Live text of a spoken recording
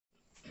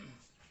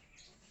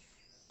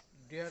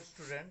Dear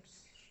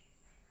students,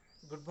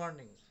 good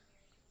morning.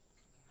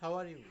 How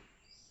are you?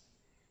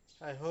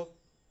 I hope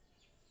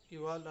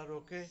you all are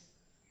okay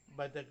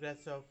by the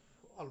grace of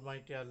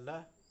Almighty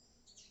Allah.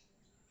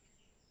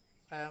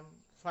 I am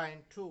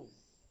fine too.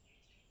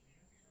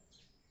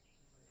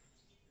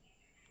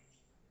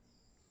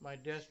 My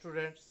dear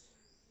students,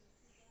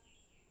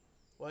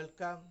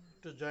 welcome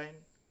to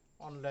join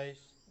online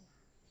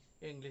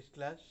English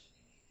class.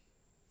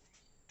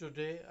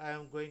 Today I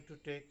am going to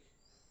take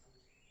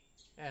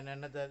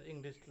another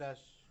English class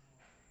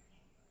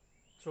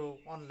through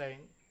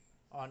online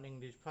on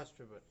English first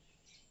paper.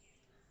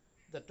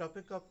 The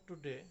topic of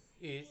today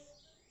is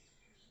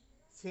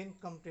Scene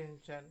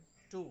Comprehension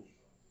 2.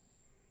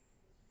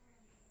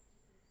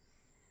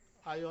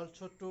 I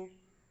also took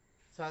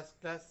such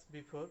class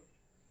before.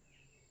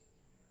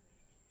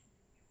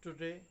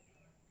 Today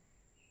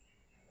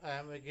I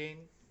am again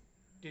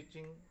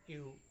teaching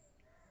you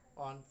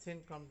on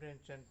Scene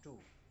Comprehension 2.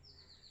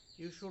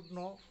 You should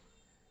know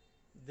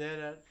there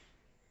are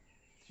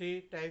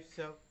three types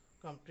of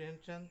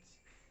comprehensions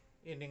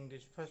in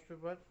English first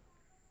paper,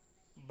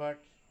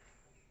 but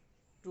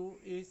two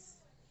is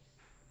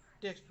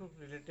textbook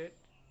related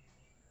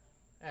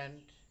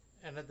and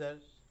another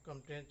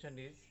comprehension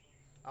is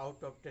out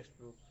of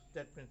textbook,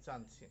 that means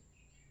unseen.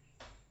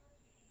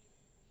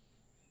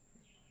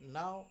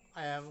 Now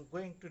I am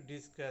going to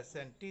discuss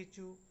and teach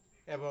you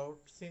about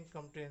Scene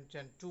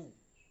Comprehension 2.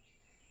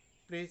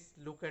 Please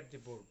look at the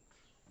board.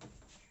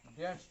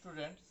 Dear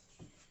students,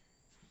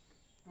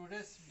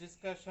 today's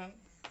discussion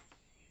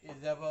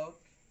is about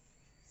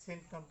Scene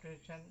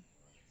Comprehension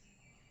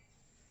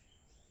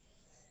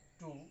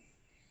 2.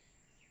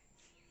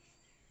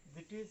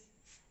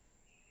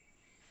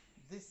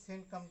 This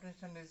scene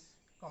comprehension is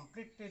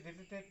completely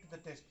related to the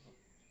textbook.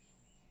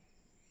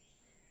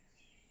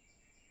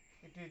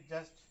 It is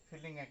just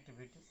filling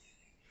activities.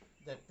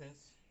 That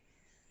means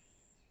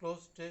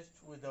close test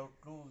without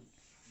clues.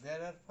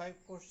 There are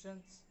 5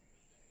 questions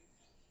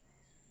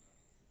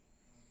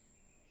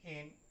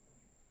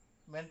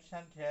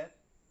mentioned here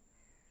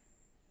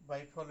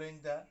by following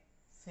the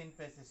scene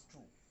passage 2.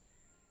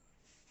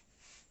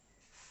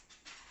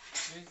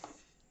 Please,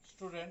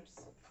 students,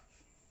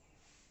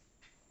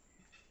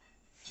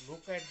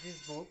 look at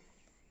this book.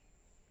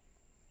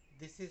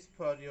 This is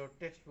for your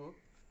textbook,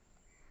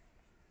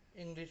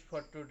 English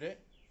for today.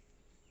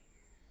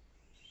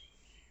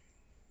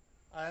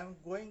 I am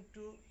going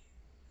to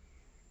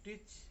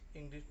teach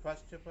English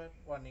first paper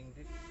on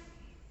English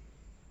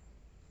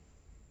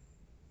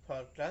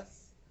for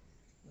class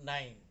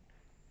 9.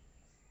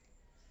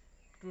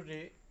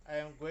 Today I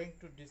am going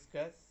to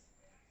discuss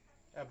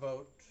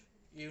about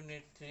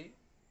Unit 3.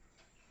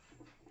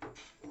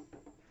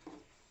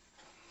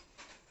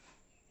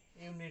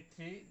 Unit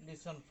 3,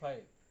 Lesson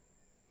 5.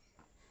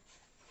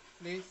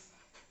 Please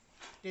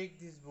take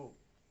this book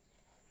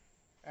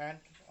and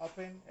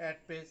open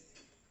at page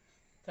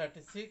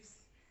 36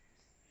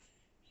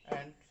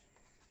 and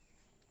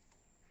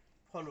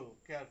follow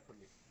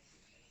carefully.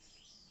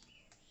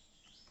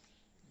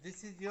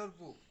 This is your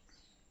book.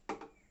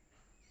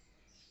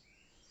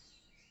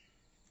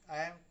 I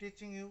am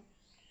teaching you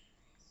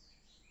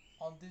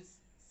on this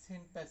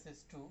scene passage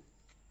 2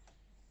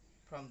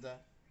 from the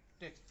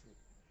textbook.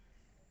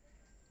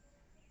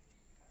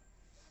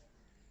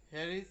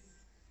 Here is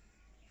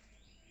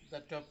the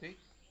topic,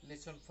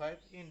 Lesson 5,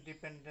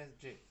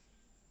 Independence Day.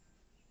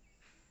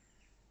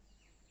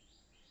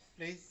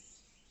 Please,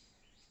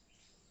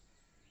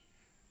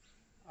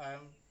 I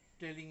am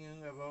telling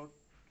you about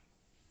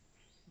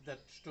that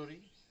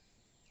story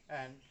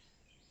and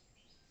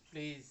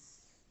please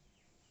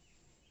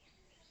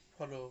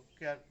follow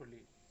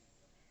carefully.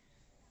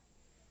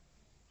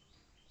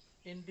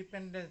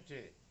 Independence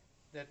Day,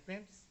 that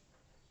means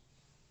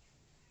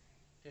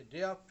a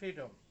day of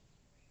freedom.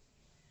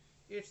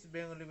 Its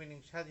Bengali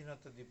meaning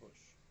Shadhinata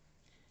Divos.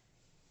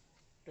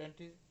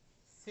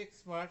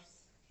 26 March,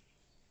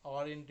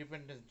 our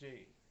Independence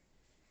Day,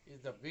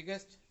 is the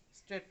biggest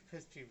state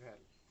festival.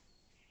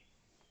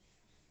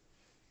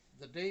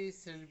 The day is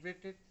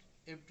celebrated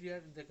every year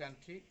in the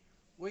country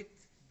with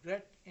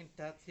great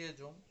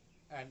enthusiasm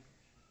and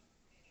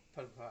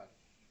fervor.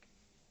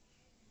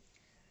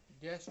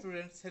 Dear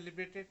students,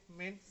 celebrated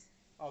means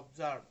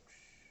observed.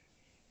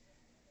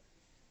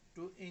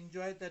 To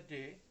enjoy the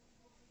day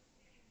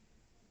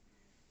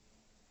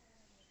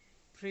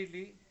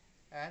freely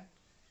and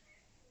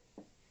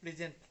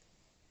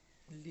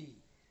pleasantly.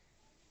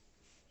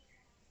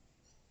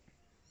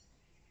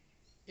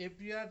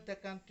 Every year the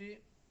country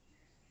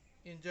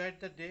enjoyed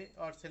the day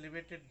or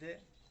celebrated the day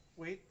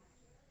with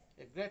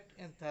a great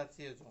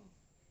enthusiasm.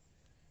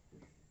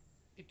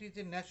 It is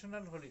a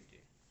national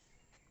holiday.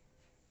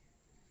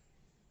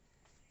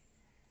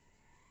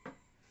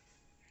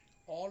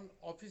 All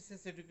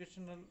offices,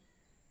 educational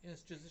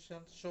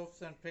institutions,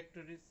 shops and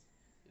factories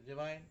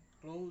remain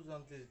closed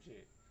on this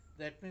day.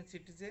 That means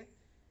it is a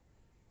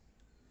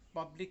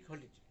public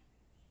holiday.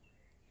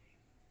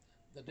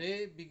 The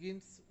day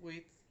begins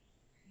with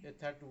a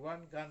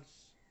 31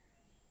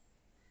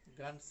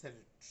 gun salute.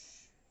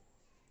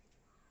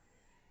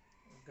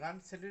 gun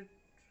salute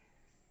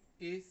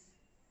is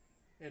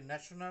a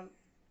national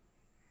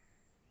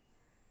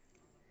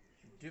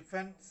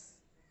defense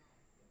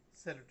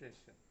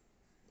salutation.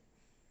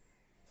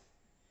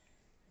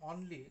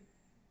 Only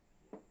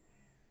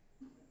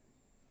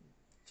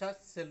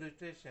such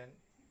salutation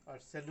or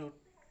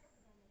salute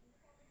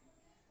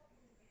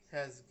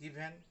has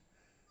given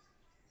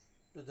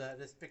to the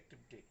respective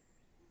day.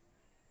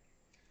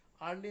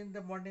 Early in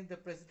the morning, the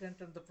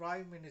President and the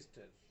Prime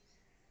Minister,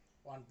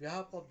 on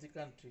behalf of the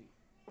country,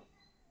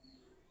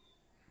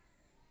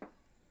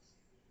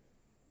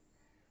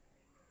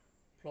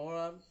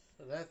 floral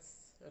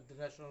wreaths at the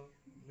National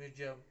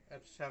Museum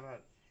at Shavar.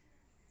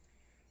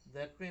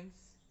 That means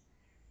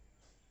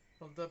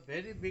from the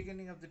very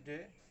beginning of the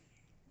day,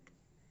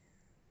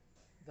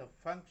 the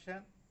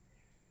function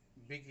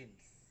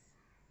begins.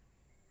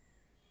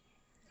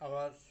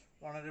 Our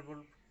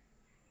Honorable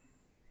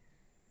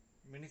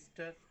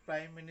Minister,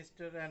 Prime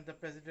Minister and the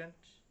President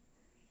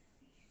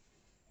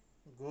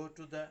go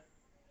to the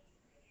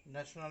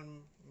National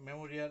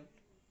Memorial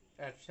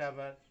at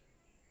Shavar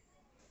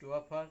to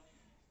offer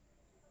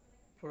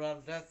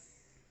floral wreaths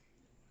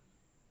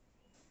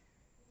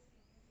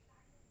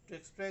to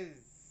express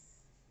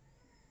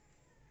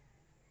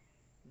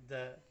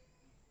the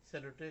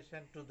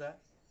salutation to the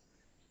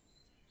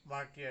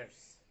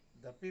martyrs,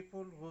 the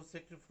people who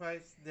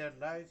sacrifice their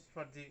lives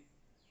for the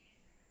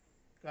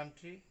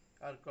country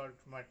are called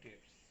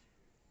martyrs.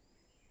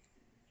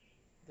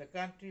 The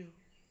country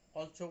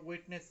also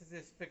witnesses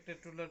a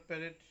spectacular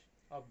parade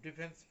of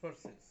defense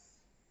forces.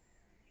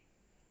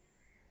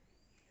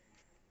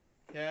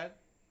 Here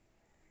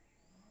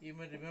you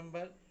may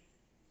remember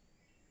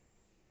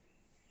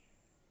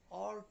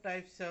all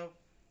types of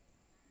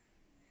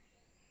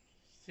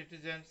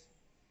citizens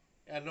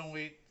along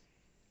with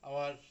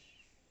our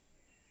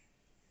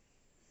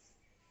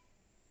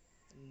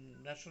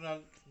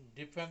national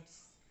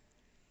defense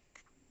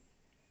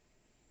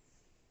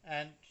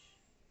and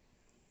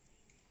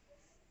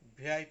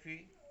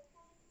VIP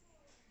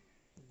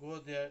go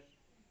there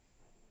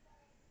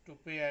to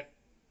pay a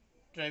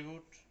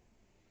tribute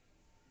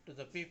to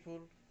the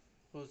people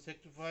who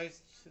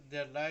sacrificed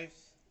their lives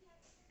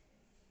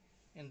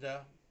in the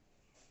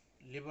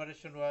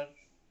liberation war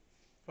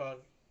for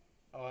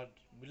our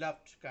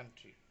beloved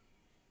country.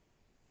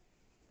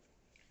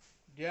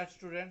 Dear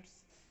students,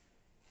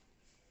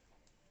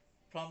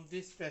 from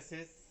this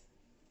passage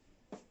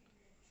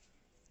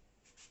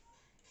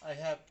I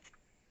have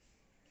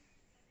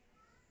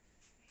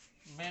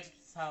made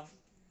some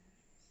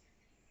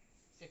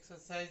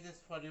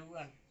exercises for you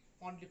and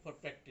only for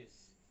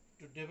practice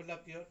to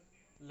develop your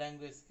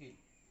language skill.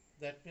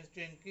 That means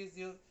to increase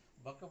your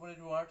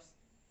vocabulary words,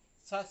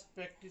 such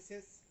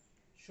practices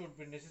should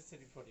be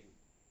necessary for you.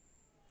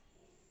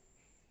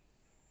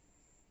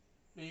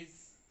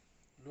 Please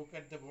look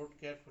at the board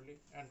carefully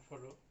and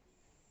follow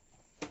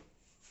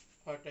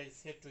what I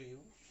say to you.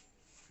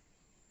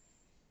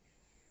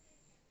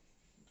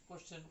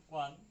 Question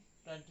 1.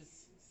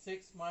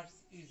 26 March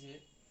is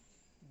a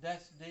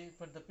dash day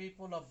for the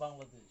people of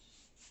Bangladesh.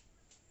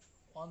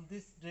 On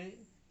this day,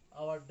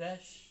 our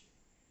dash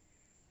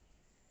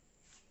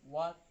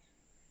war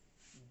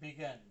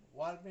began.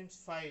 War means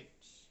fight.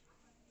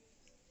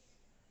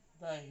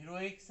 The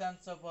heroic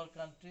sons of our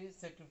country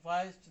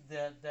sacrificed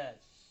their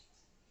dash.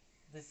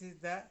 This is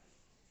the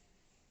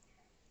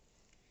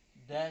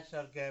dash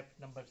or gap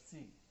number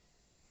C.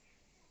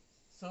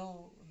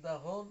 So the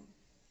whole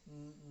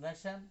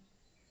nation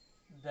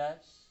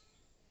dash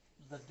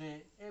the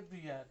day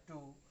every year to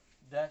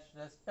dash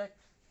respect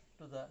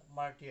to the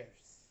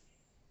martyrs.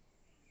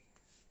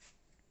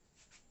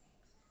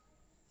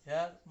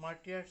 Here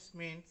martyrs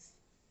means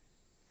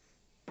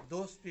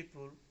those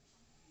people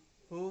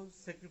who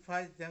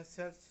sacrifice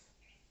themselves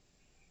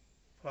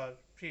for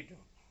freedom.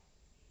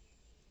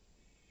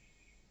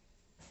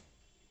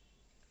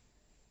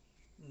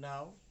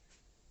 Now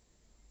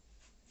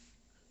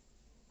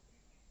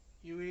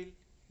you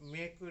will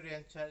make your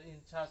answer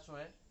in such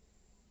way.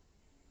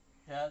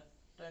 Here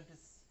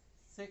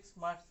 26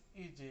 March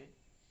is a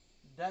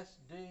dash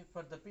day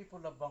for the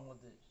people of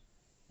Bangladesh.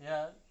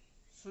 Here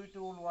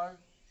suitable word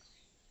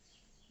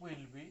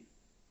will be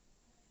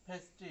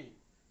festive,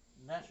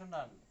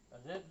 national,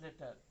 red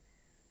letter,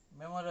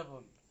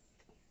 memorable,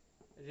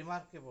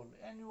 remarkable.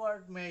 Any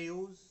word may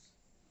use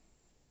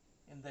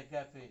in the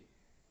gap A.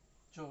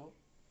 So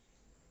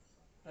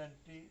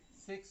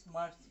 26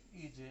 March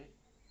is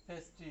a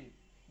festive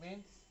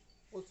means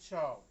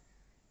Utsav,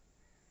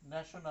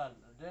 national,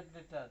 red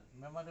letter,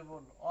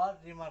 memorable or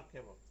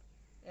remarkable.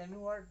 Any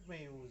word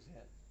may use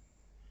here.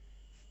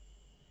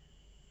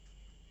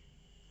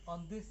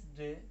 On this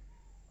day,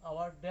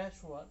 our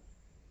dash war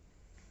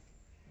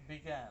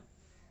began.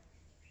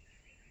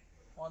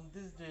 On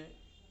this day,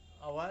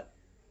 our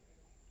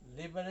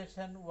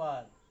liberation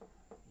war.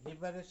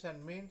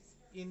 Liberation means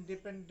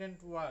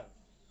independent war.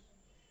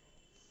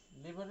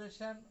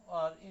 Liberation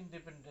or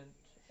independent,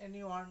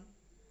 anyone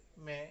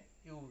may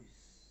use.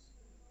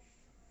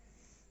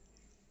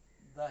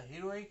 The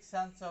heroic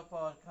sons of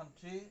our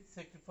country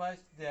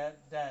sacrificed their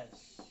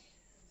dash.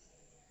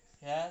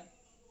 Here,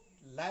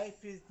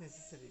 life is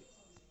necessary.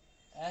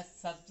 As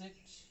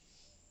subject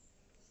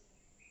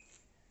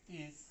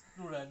is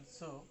plural,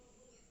 so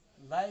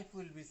life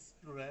will be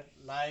plural,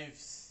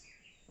 lives.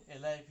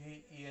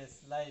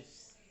 L-I-V-E-S,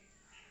 lives.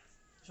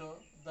 So,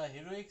 the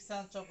heroic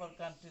sons of our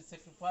country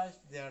sacrificed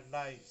their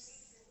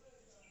lives.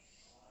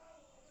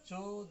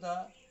 So,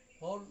 the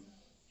whole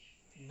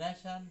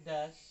nation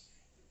dash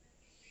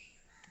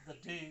the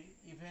day,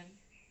 even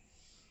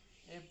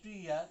every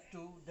year,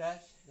 to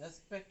dash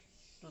respect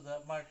to the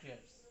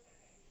martyrs.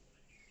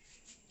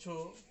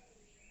 So,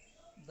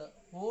 the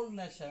whole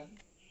nation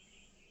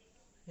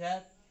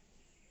here,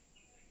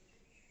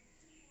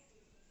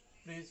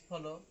 please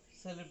follow,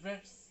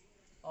 celebrates,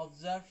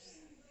 observes,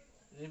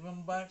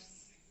 remembers,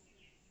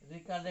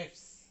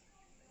 recollects.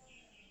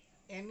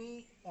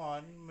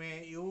 Anyone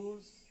may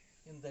use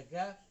in the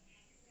gap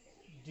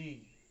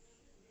D.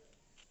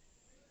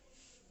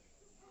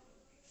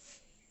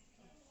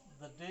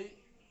 The day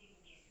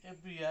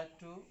every year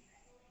to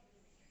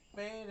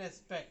pay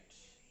respect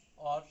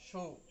or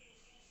show.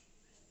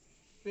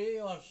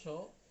 Pay or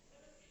show,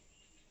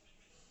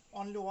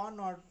 only one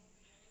word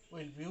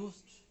will be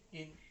used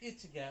in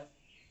each gap.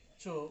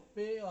 So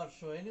pay or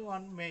show,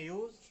 anyone may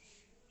use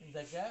in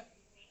the gap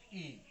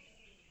E.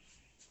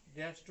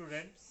 Dear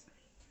students,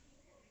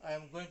 I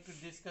am going to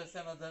discuss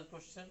another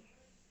question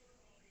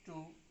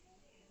too,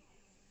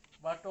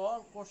 but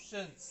all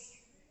questions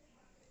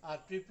are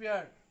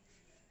prepared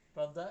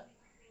from the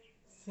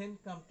scene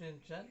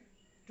comprehension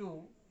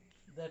 2,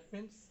 that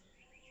means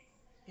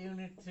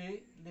unit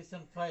 3,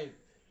 lesson 5.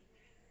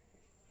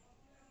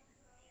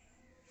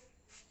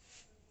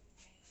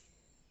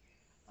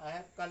 I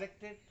have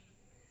collected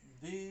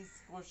these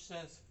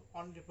questions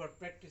only for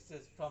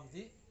practices from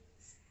the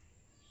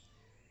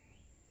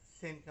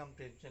scene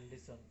comprehension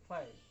lesson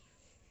 5.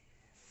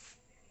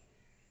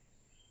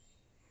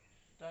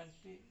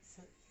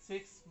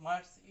 26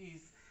 March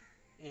is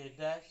a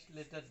dash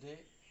letter day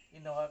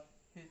in our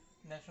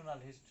national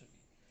history.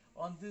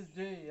 On this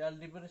day, our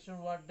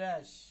liberation war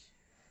dash,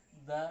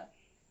 the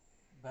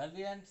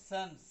valiant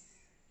sons,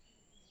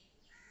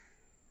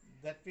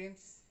 that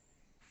means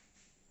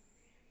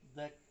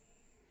the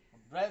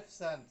brave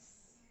sons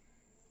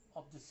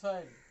of the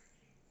soil,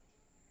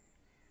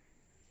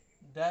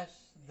 dash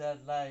their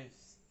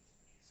lives.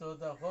 So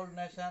the whole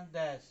nation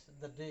dash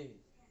the day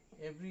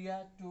every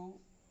year to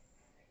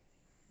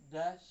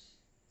dash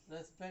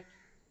respect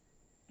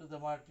to the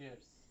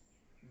martyrs.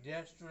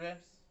 Dear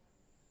students,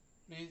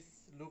 please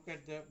look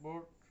at the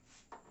board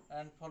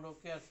and follow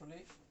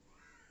carefully.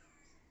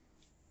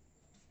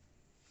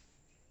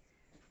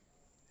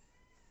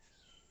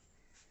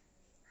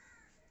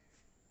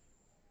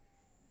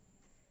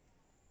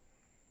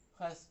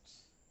 First,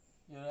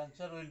 your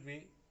answer will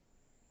be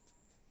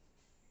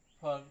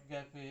for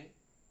gap A,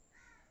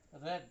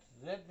 red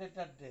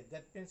letter day,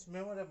 that means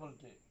memorable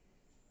day.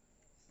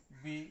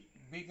 B,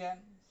 began,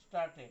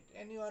 started,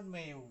 anyone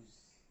may use.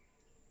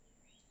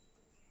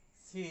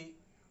 C,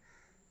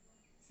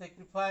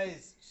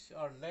 sacrificed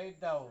or laid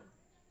down.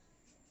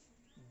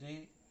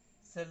 D,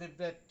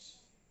 celebrate,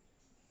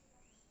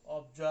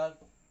 observe,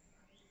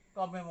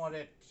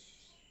 commemorate.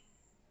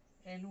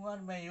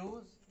 Anyone may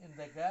use in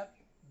the gap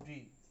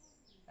D.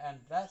 And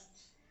last,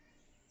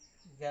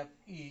 gap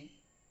E,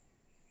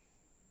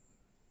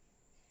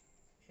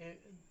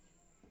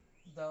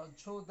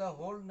 so the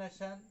whole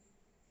nation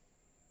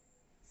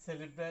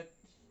celebrate,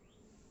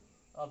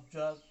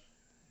 observe,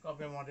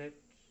 commemorate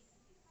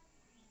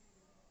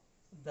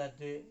the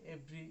day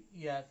every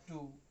year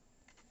to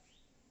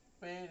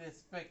pay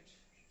respect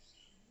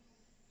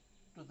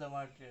to the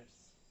martyrs.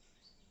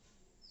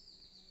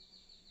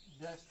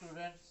 Dear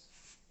students,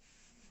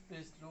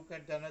 please look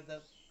at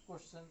another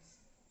questions.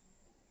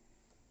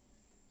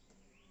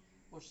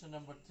 Question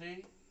number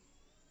 3,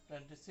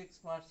 26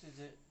 March is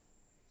a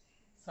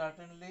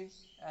certainly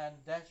and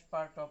dash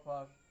part of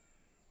our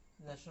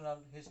national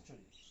history.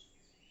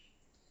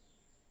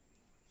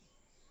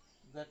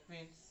 That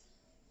means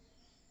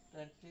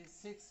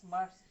 26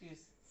 March is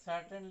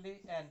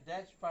certainly and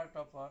dash part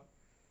of our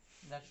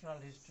national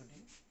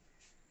history.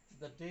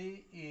 The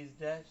day is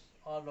dash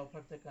all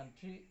over the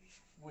country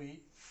with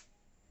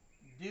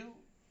due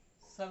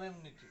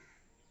solemnity,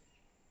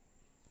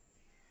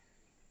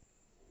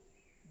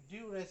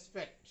 due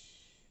respect,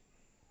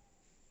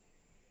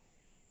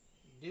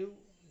 due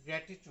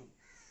gratitude,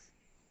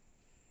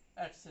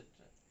 etc.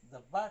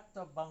 The birth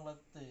of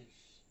Bangladesh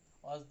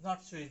was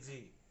not so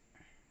easy.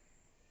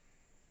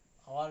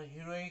 Our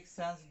heroic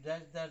sons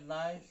dashed their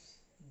lives,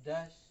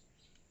 dash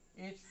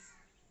its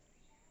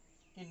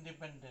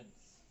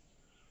independence.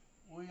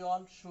 We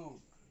all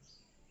should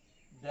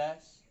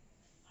dash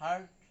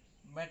hard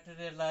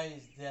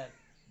materialize their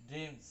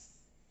dreams.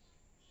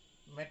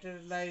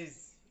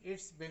 Materialize,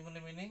 its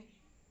Bengali meaning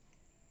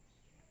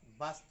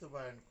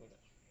বাস্তবায়ন করা.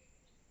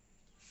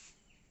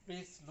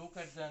 Please look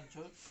at the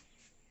answer.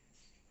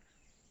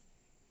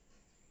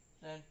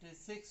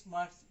 26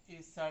 March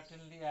is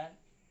certainly an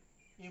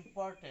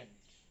important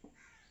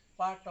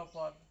part of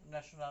our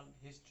national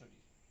history.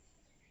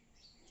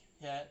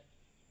 Here,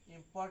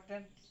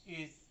 important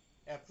is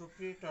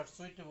appropriate or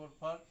suitable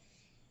for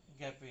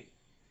gap A.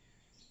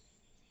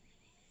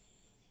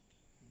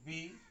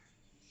 B.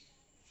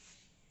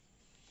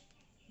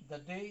 The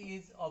day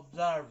is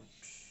observed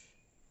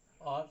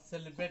or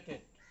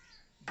celebrated.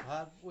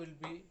 Verb will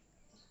be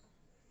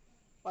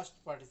past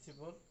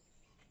participle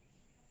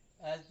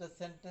as the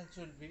sentence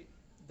will be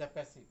the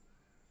passive.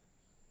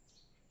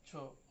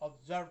 So,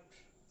 observed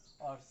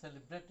or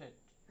celebrated.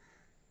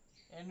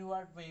 Any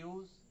word may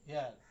use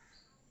here.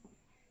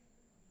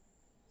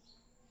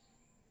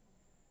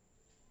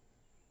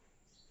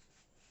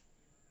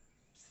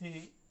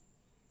 C.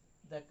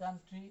 The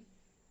country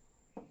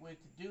with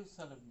due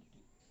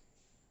solemnity.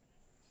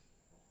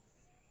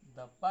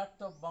 The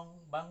path of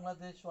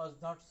Bangladesh was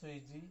not so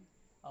easy.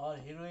 Our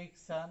heroic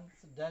sons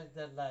dashed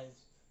their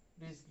lives.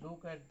 Please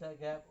look at the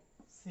gap.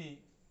 C.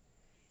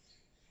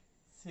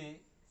 C.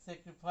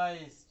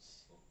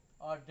 Sacrificed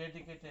or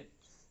dedicated.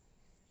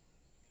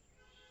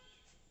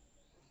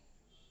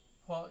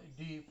 For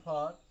D.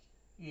 For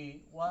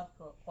E. Work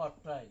or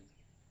try.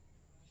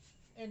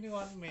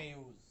 Anyone may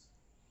use.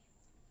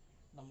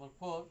 Number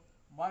 4.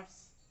 March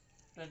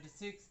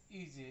 26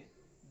 is a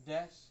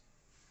dash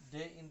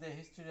day in the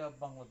history of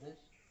Bangladesh.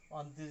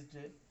 On this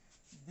day,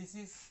 this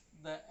is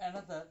the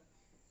another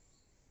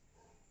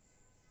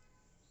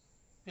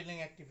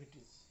filling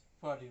activities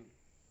for you.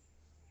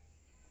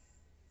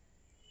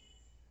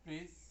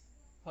 Please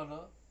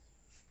follow.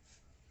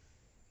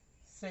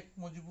 Sheikh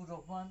Mujibur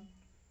Rahman,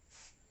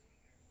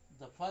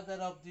 the father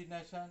of the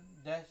nation,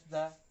 dash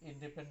the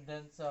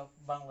independence of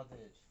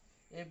Bangladesh.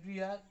 Every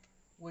year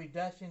we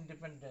dash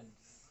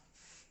independence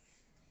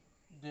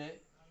day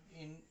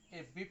in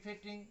a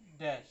befitting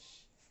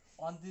dash.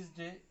 On this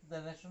day,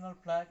 the national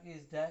flag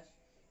is dashed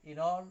in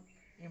all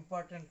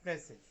important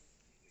places.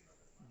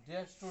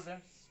 Dear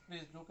students,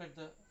 please look at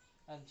the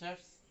answers.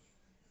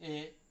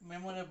 A.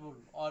 Memorable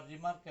or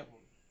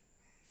remarkable.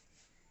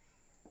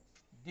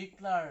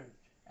 Declared,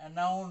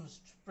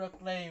 announced,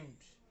 proclaimed.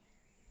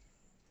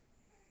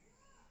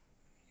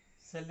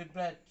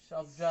 Celebrate,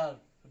 observe.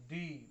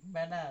 D.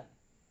 Manner.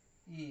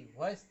 E.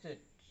 Hoisted.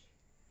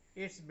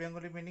 Its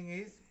Bengali meaning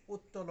is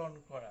Uttolon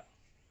Kora.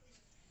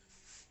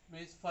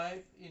 Page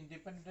 5.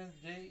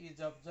 Independence Day is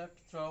observed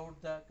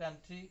throughout the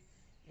country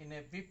in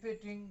a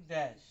befitting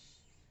dash.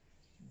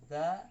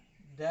 The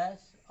dash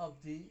of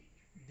the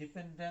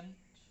Independence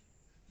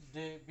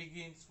Day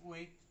begins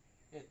with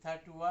a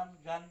 31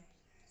 gun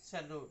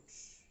salute.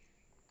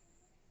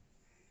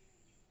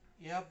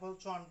 You have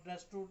also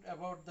understood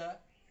about the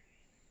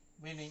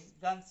meaning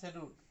gun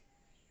salute.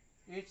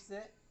 It's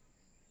a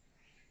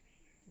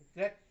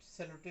great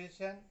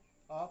salutation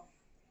of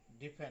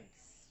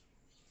defense.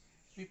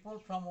 People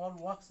from all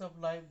walks of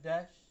life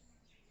dash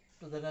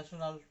to the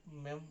national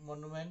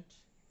monument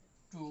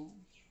to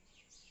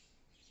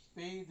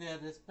pay their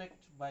respect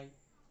by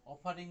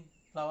offering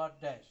flower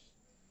dash.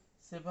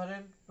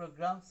 Several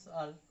programs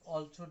are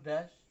also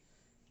dash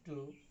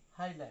to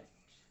highlight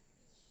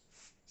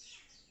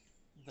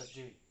the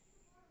day.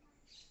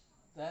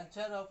 The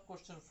answer of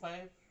question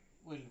 5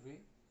 will be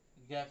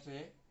gap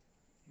A,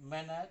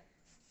 manner,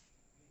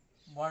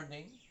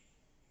 morning,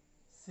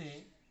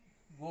 C,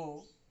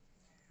 go,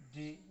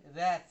 D,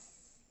 rats,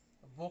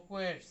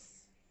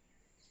 bouquets.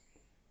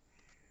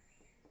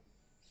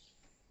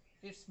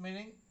 Its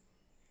meaning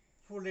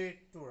fully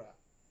tura,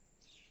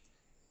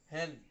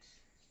 held.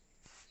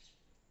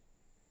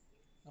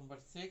 Number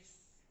 6,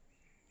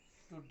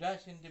 to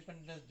dash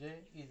Independence Day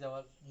is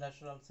our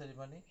national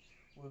ceremony.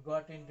 We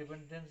got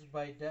independence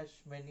by dash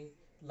many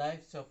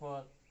lives of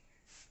our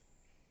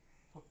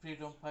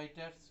freedom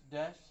fighters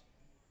dash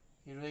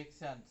heroic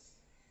sons.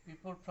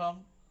 People from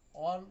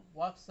all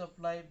walks of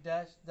life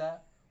dash the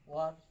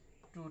war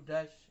to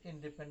dash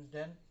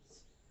independence.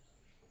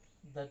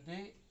 The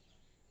day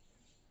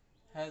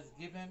has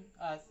given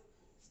us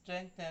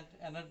strength and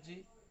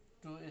energy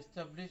to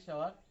establish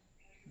our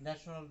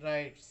national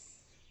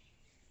rights.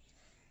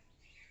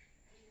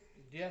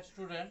 Dear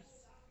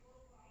students,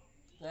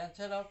 the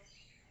answer of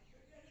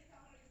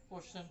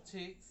question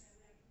 6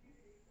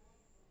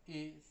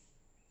 is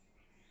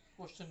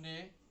question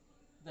A,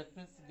 that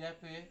means gap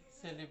A,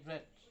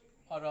 celebrate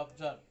or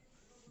observe.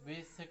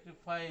 B,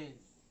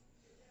 sacrifice,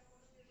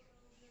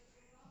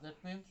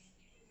 that means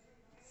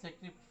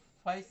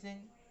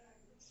sacrificing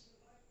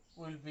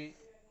will be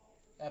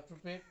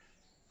appropriate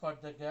for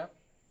the gap.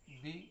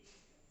 B,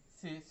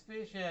 C,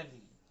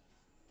 specially,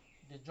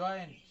 the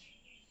joint.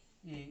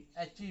 E,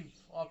 achieve,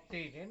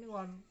 obtain,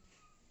 anyone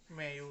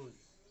may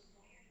use.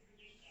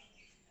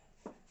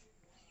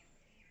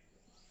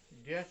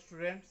 Dear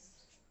students,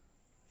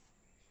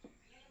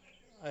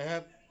 I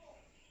have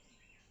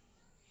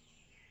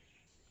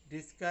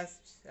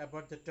discussed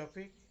about the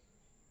topic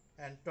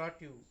and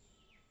taught you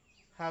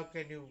how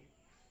can you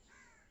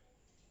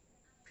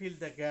fill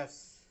the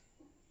gaps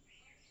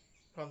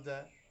from the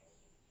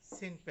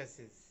scene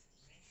passage.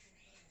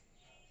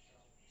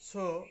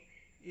 So,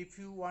 if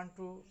you want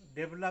to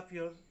develop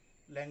your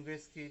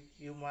language skill,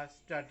 you must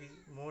study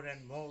more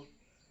and more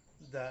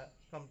the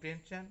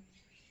comprehension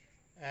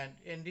and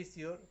enrich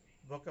your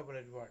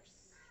vocabulary words.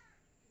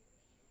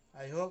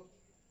 I hope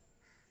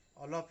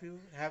all of you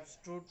have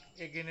stood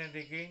again and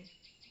again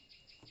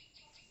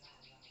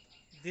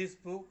this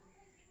book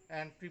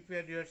and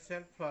prepare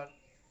yourself for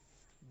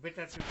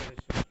better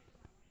preparation.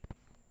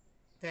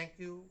 Thank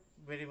you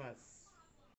very much.